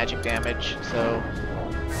elemental magic damage, so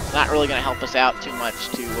it's not really going to help us out too much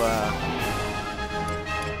to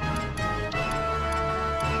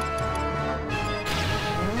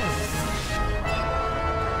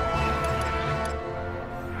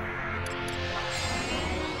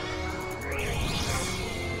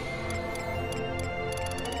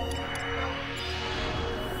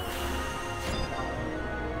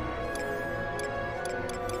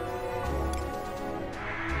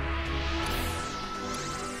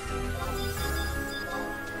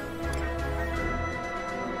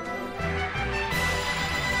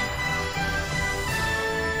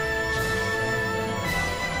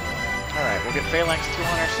we'll get Phalanx 2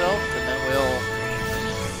 on ourselves, and then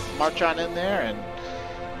we'll march on in there and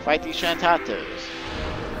fight these Shantottos.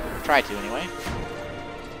 Try to, anyway.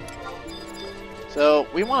 So,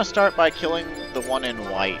 we want to start by killing the one in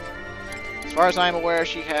white. As far as I'm aware,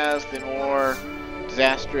 she has the more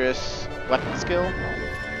disastrous weapon skill.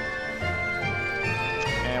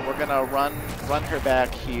 And we're gonna run her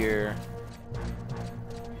back here.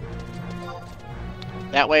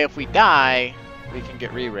 That way, if we die, we can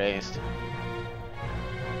get re-raised.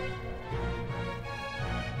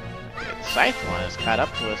 Scythe one has caught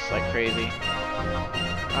up to us like crazy.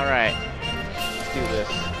 Alright, let's do this.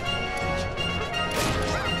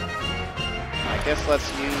 I guess let's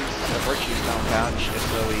use the Virtue Stone Pouch just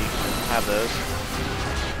so we have those.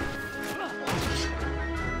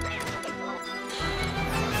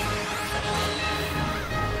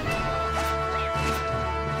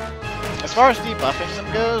 As far as debuffing them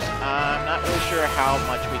goes, I'm not really sure how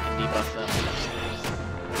much we can debuff them.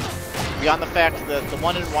 beyond the fact that the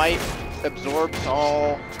one in white absorbs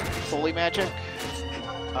all holy magic.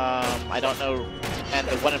 I don't know, and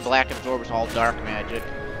the one in black absorbs all dark magic.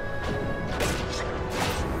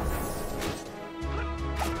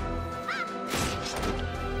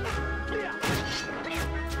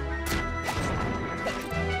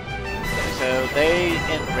 So they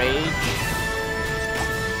enrage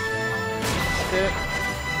a bit,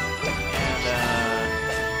 and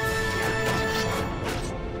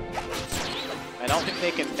I don't think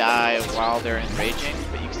they can die while they're enraging,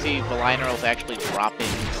 but you can see Valineral's actually dropping,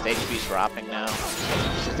 stage speed's dropping now,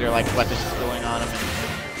 because they're like, what, this is going on them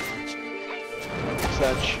and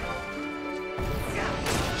such.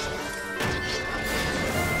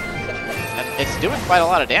 And it's doing quite a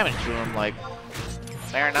lot of damage to them, like,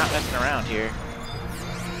 they're not messing around here.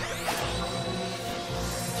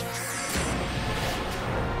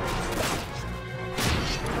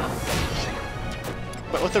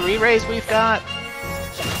 But with the re-raise we've got,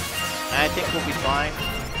 I think we'll be fine.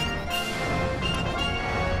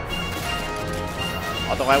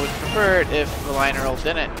 Although I would prefer it if the Lineral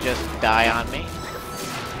didn't just die on me.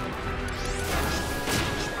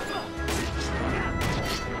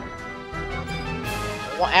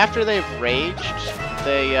 Well, after they've raged,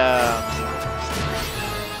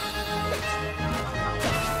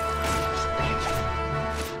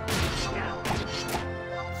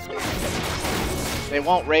 they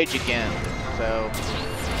won't rage again, so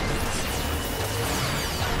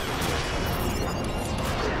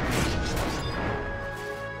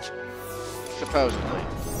supposedly.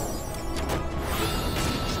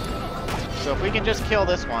 So if we can just kill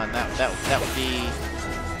this one, that would be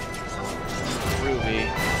groovy.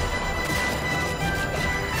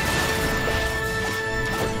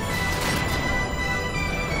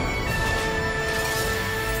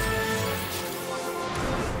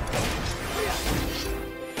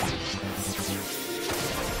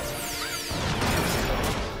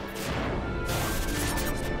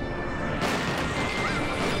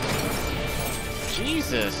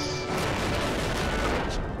 Jesus.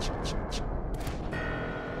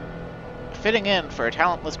 Fitting in for a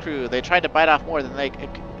talentless crew, they tried to bite off more than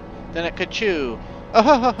it could chew. Oh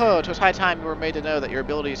ho ho ho! 'Twas high time you were made to know that your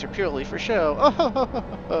abilities are purely for show. Oh ho ho ho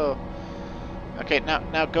ho! Okay,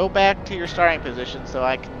 now go back to your starting position so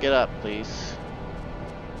I can get up, please.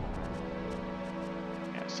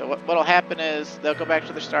 Yeah, so what'll happen is they'll go back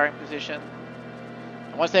to their starting position,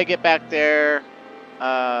 and once they get back there,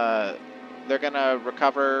 they're gonna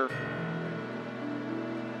recover,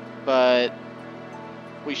 but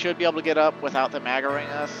we should be able to get up without them aggroing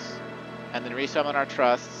us, and then resummon our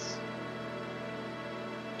trusts,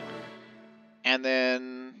 and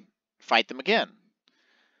then fight them again.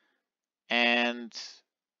 And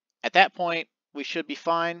at that point, we should be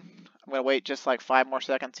fine. I'm gonna wait just like 5 more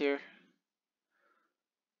seconds here.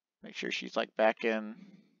 Make sure she's like back in.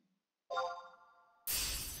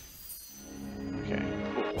 Okay,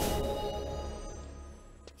 cool.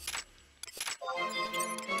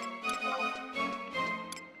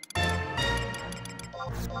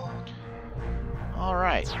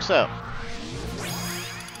 Alright, so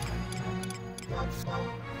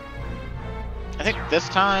I think this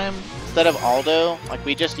time, instead of Aldo, like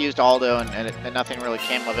we just used Aldo and nothing really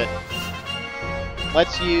came of it,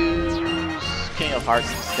 let's use King of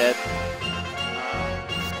Hearts instead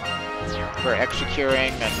for extra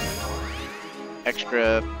curing and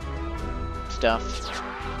extra stuff.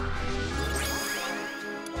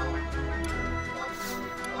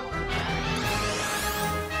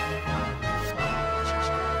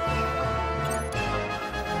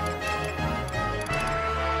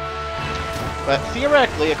 But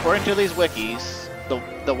theoretically, according to these wikis,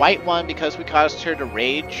 the white one, because we caused her to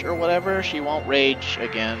rage or whatever, she won't rage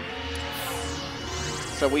again.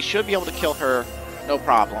 So we should be able to kill her, no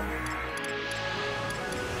problem.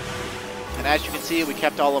 And as you can see, we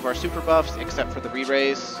kept all of our super buffs except for the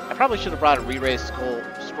re-raise. I probably should have brought a re-raise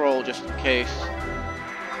scroll just in case,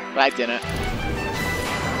 but I didn't.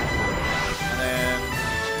 And then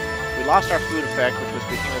we lost our food effect, which was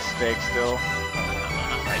Behemoth Steak still.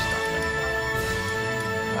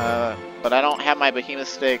 But I don't have my Behemoth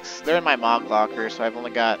Steaks. They're in my Mog Locker, so I've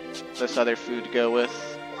only got this other food to go with.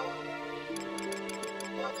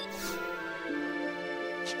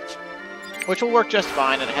 Which will work just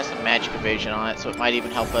fine, and it has some magic evasion on it, so it might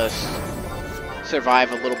even help us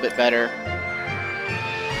survive a little bit better.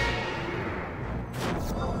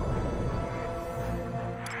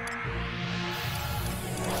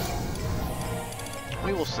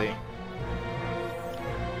 We will see.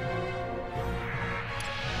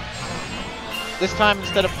 This time,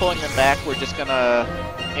 instead of pulling them back, we're just gonna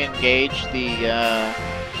engage the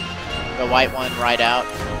the white one right out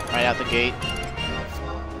the gate.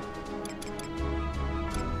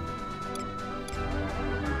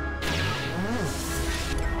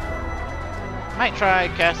 Might try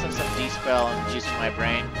casting some D-spell and using my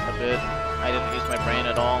brain a bit. I didn't use my brain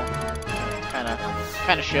at all.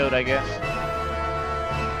 Kind of showed, I guess.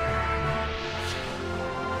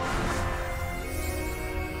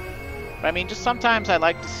 But I mean, just sometimes I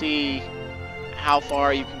like to see how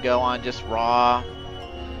far you can go on just raw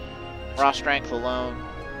strength alone.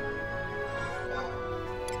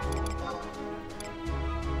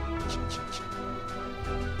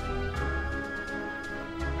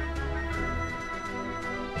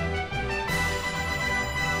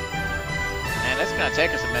 And it's gonna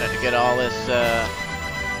take us a minute to get all this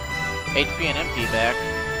HP and MP back.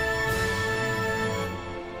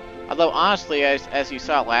 Although honestly, as you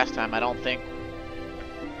saw last time, I don't think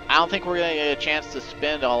we're gonna get a chance to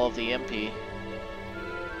spend all of the MP.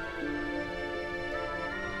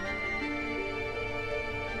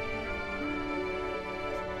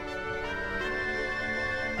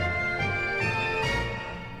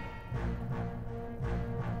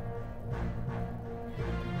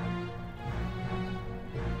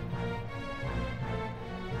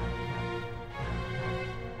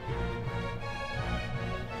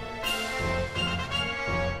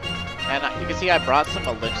 And you can see I brought some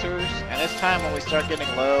elixirs, and this time when we start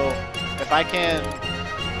getting low, if I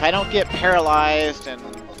don't get paralyzed and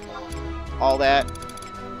all that,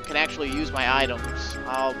 can actually use my items,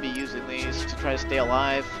 I'll be using these to try to stay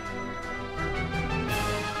alive.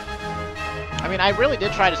 I mean, I really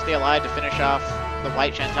did try to stay alive to finish off the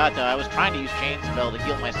white Shantotto. I was trying to use Chain Spell to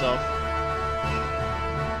heal myself.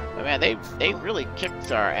 But man, they really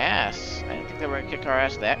kicked our ass. I didn't think they were going to kick our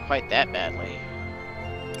ass quite that badly.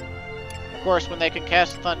 Of course, when they can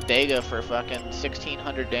cast Thundega for fucking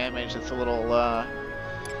 1600 damage, it's a little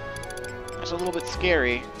bit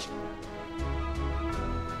scary.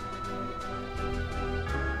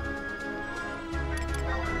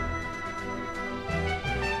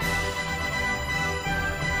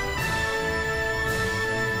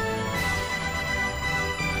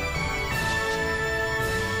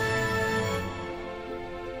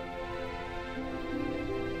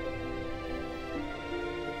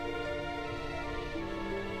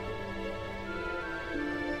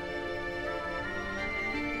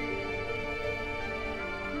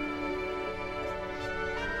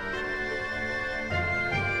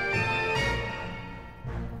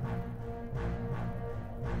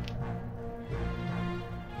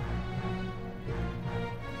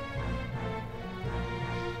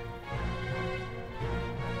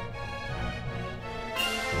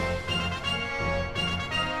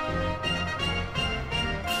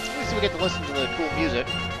 We get to listen to the cool music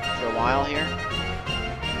for a while here.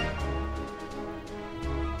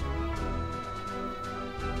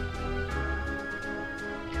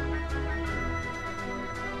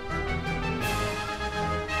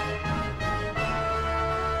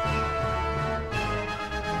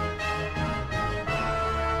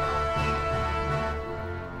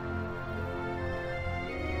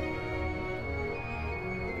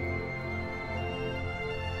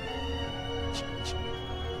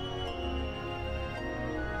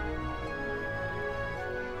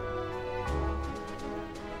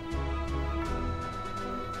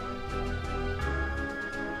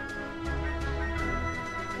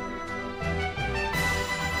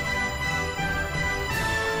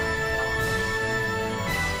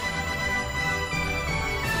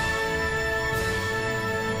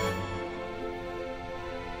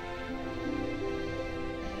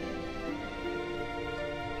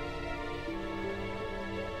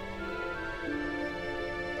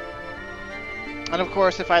 And of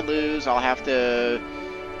course, if I lose, I'll have to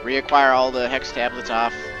reacquire all the hex tablets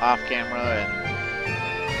off camera and,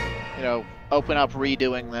 you know, open up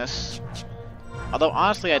redoing this. Although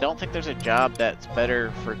honestly, I don't think there's a job that's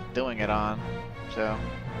better for doing it on. So,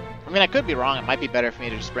 I mean, I could be wrong. It might be better for me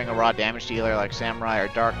to just bring a raw damage dealer like Samurai or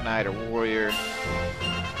Dark Knight or Warrior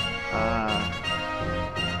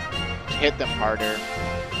to hit them harder.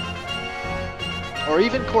 Or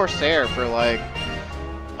even Corsair for like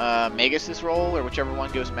Magus' role, or whichever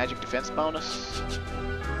one gives magic defense bonus.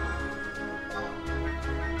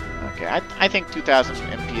 Okay, I think 2000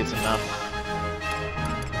 MP is enough.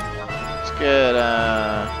 Let's get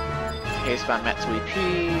haste on Matsui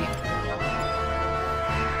P.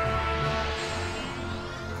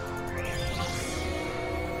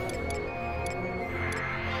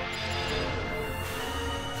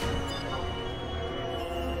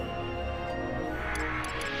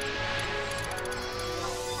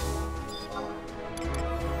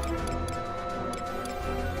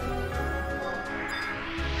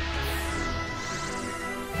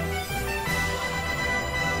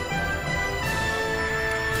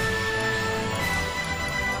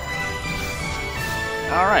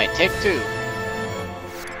 Alright, take 2.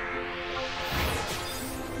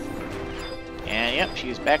 And yep,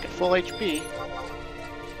 she's back at full HP.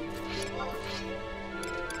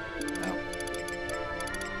 Well,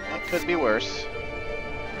 that could be worse.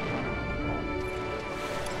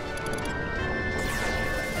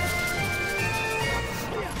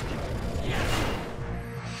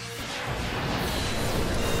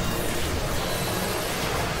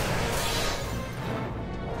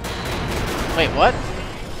 Wait, what?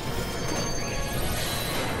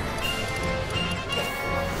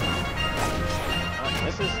 Oh,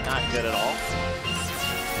 this is not good at all.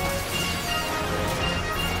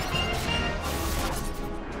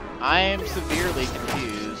 I am severely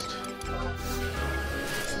confused.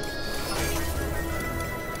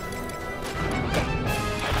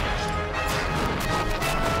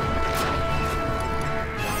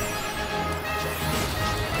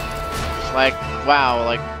 Like, wow,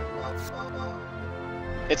 like...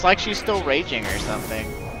 It's like she's still raging or something.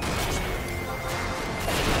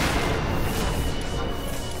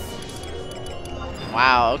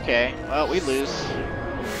 Wow, okay. Well, we lose.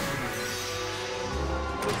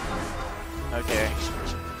 Okay.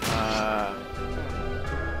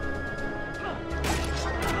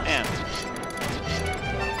 Man.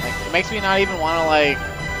 Like, it makes me not even want to, like,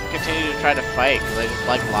 continue to try to fight, because I just,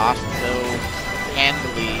 like, lost so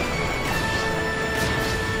handily.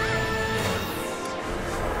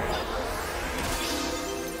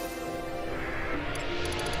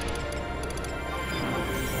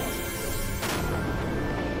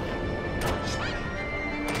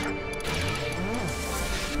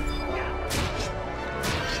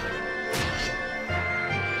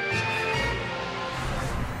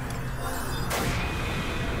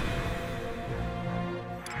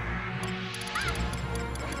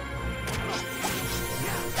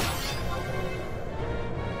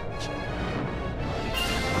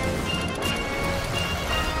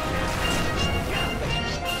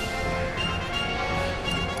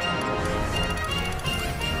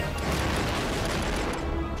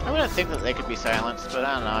 I wouldn't think that they could be silenced, but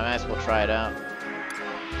I don't know, I might as well try it out.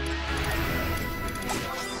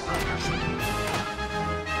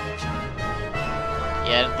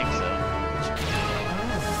 Yeah, I didn't think so.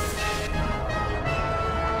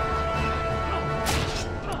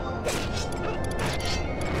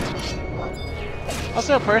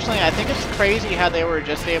 Also, personally, I think it's crazy how they were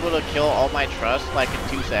just able to kill all my trust, like, in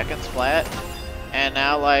 2 seconds flat. And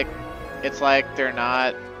now, like, it's like they're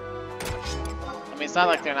not... I mean, it's not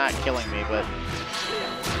like they're not killing me, but...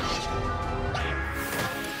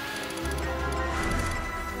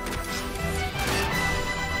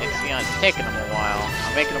 It's taking them a while.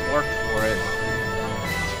 I'm making them work for it.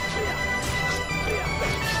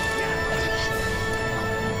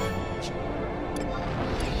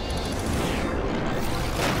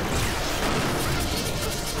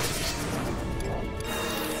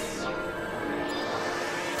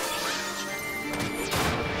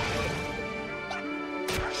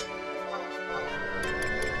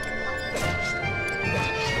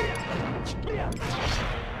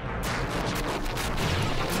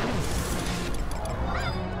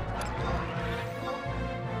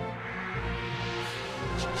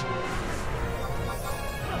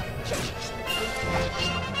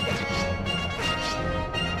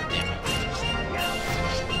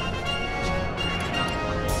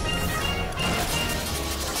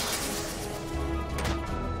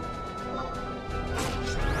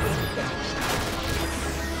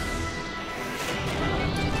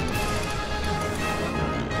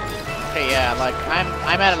 Yeah, like,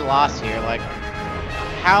 I'm at a loss here, like,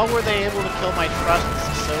 how were they able to kill my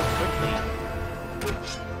trusts so quickly?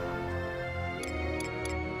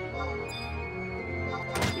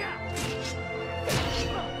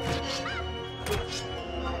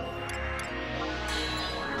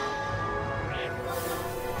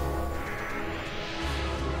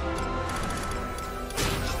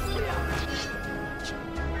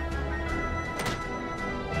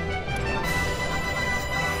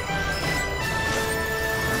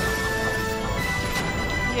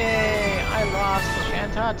 Yay! I lost the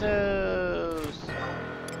Shantottos!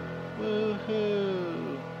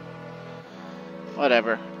 Woohoo!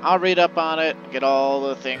 Whatever. I'll read up on it, get all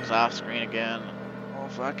the things off screen again. We'll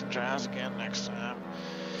fucking try this again next time.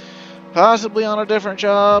 Possibly on a different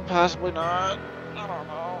job, possibly not. I don't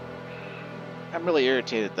know. I'm really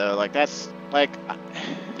irritated though. Like, that's, like...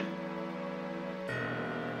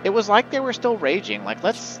 It was like they were still raging. Like,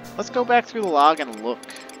 let's go back through the log and look.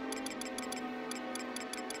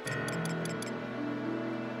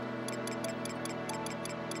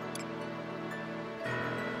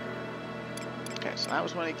 Okay, so that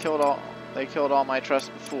was when he killed all They killed all my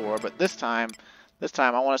trust before, but this time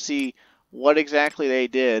I want to see what exactly they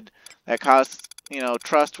did that caused, you know,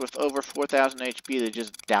 trust with over 4,000 HP to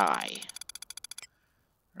just die.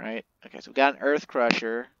 Right? Okay, so we got an Earth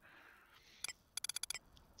Crusher.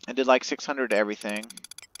 I did like 600 to everything.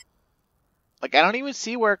 Like, I don't even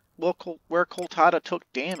see where Coltada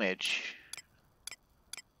took damage.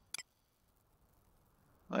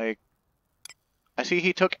 Like, I see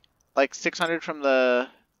he took like 600 from the...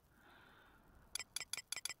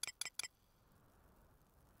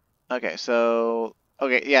 Okay, so...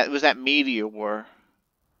 Okay, yeah, it was that Meteor War.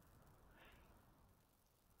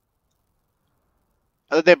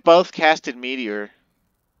 Oh, they both casted Meteor.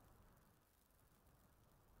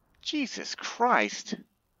 Jesus Christ.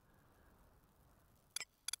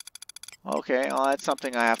 Okay, well, that's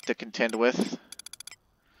something I have to contend with.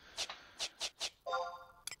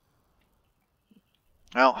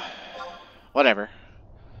 Well, whatever.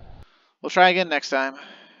 We'll try again next time,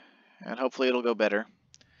 and hopefully it'll go better.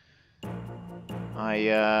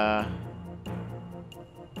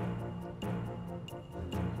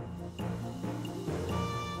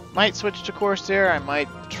 Might switch to Corsair, I might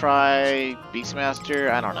try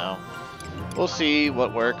Beastmaster, I don't know. We'll see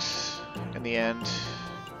what works in the end.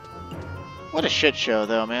 What a shit show,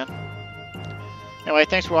 though, man. Anyway,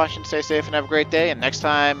 thanks for watching, stay safe, and have a great day, and next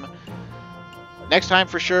time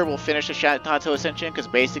for sure we'll finish the Shantotto Ascension, because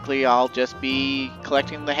basically I'll just be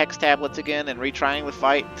collecting the Hex Tablets again and retrying the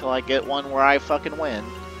fight until I get one where I fucking win.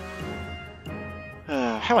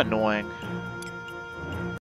 How annoying.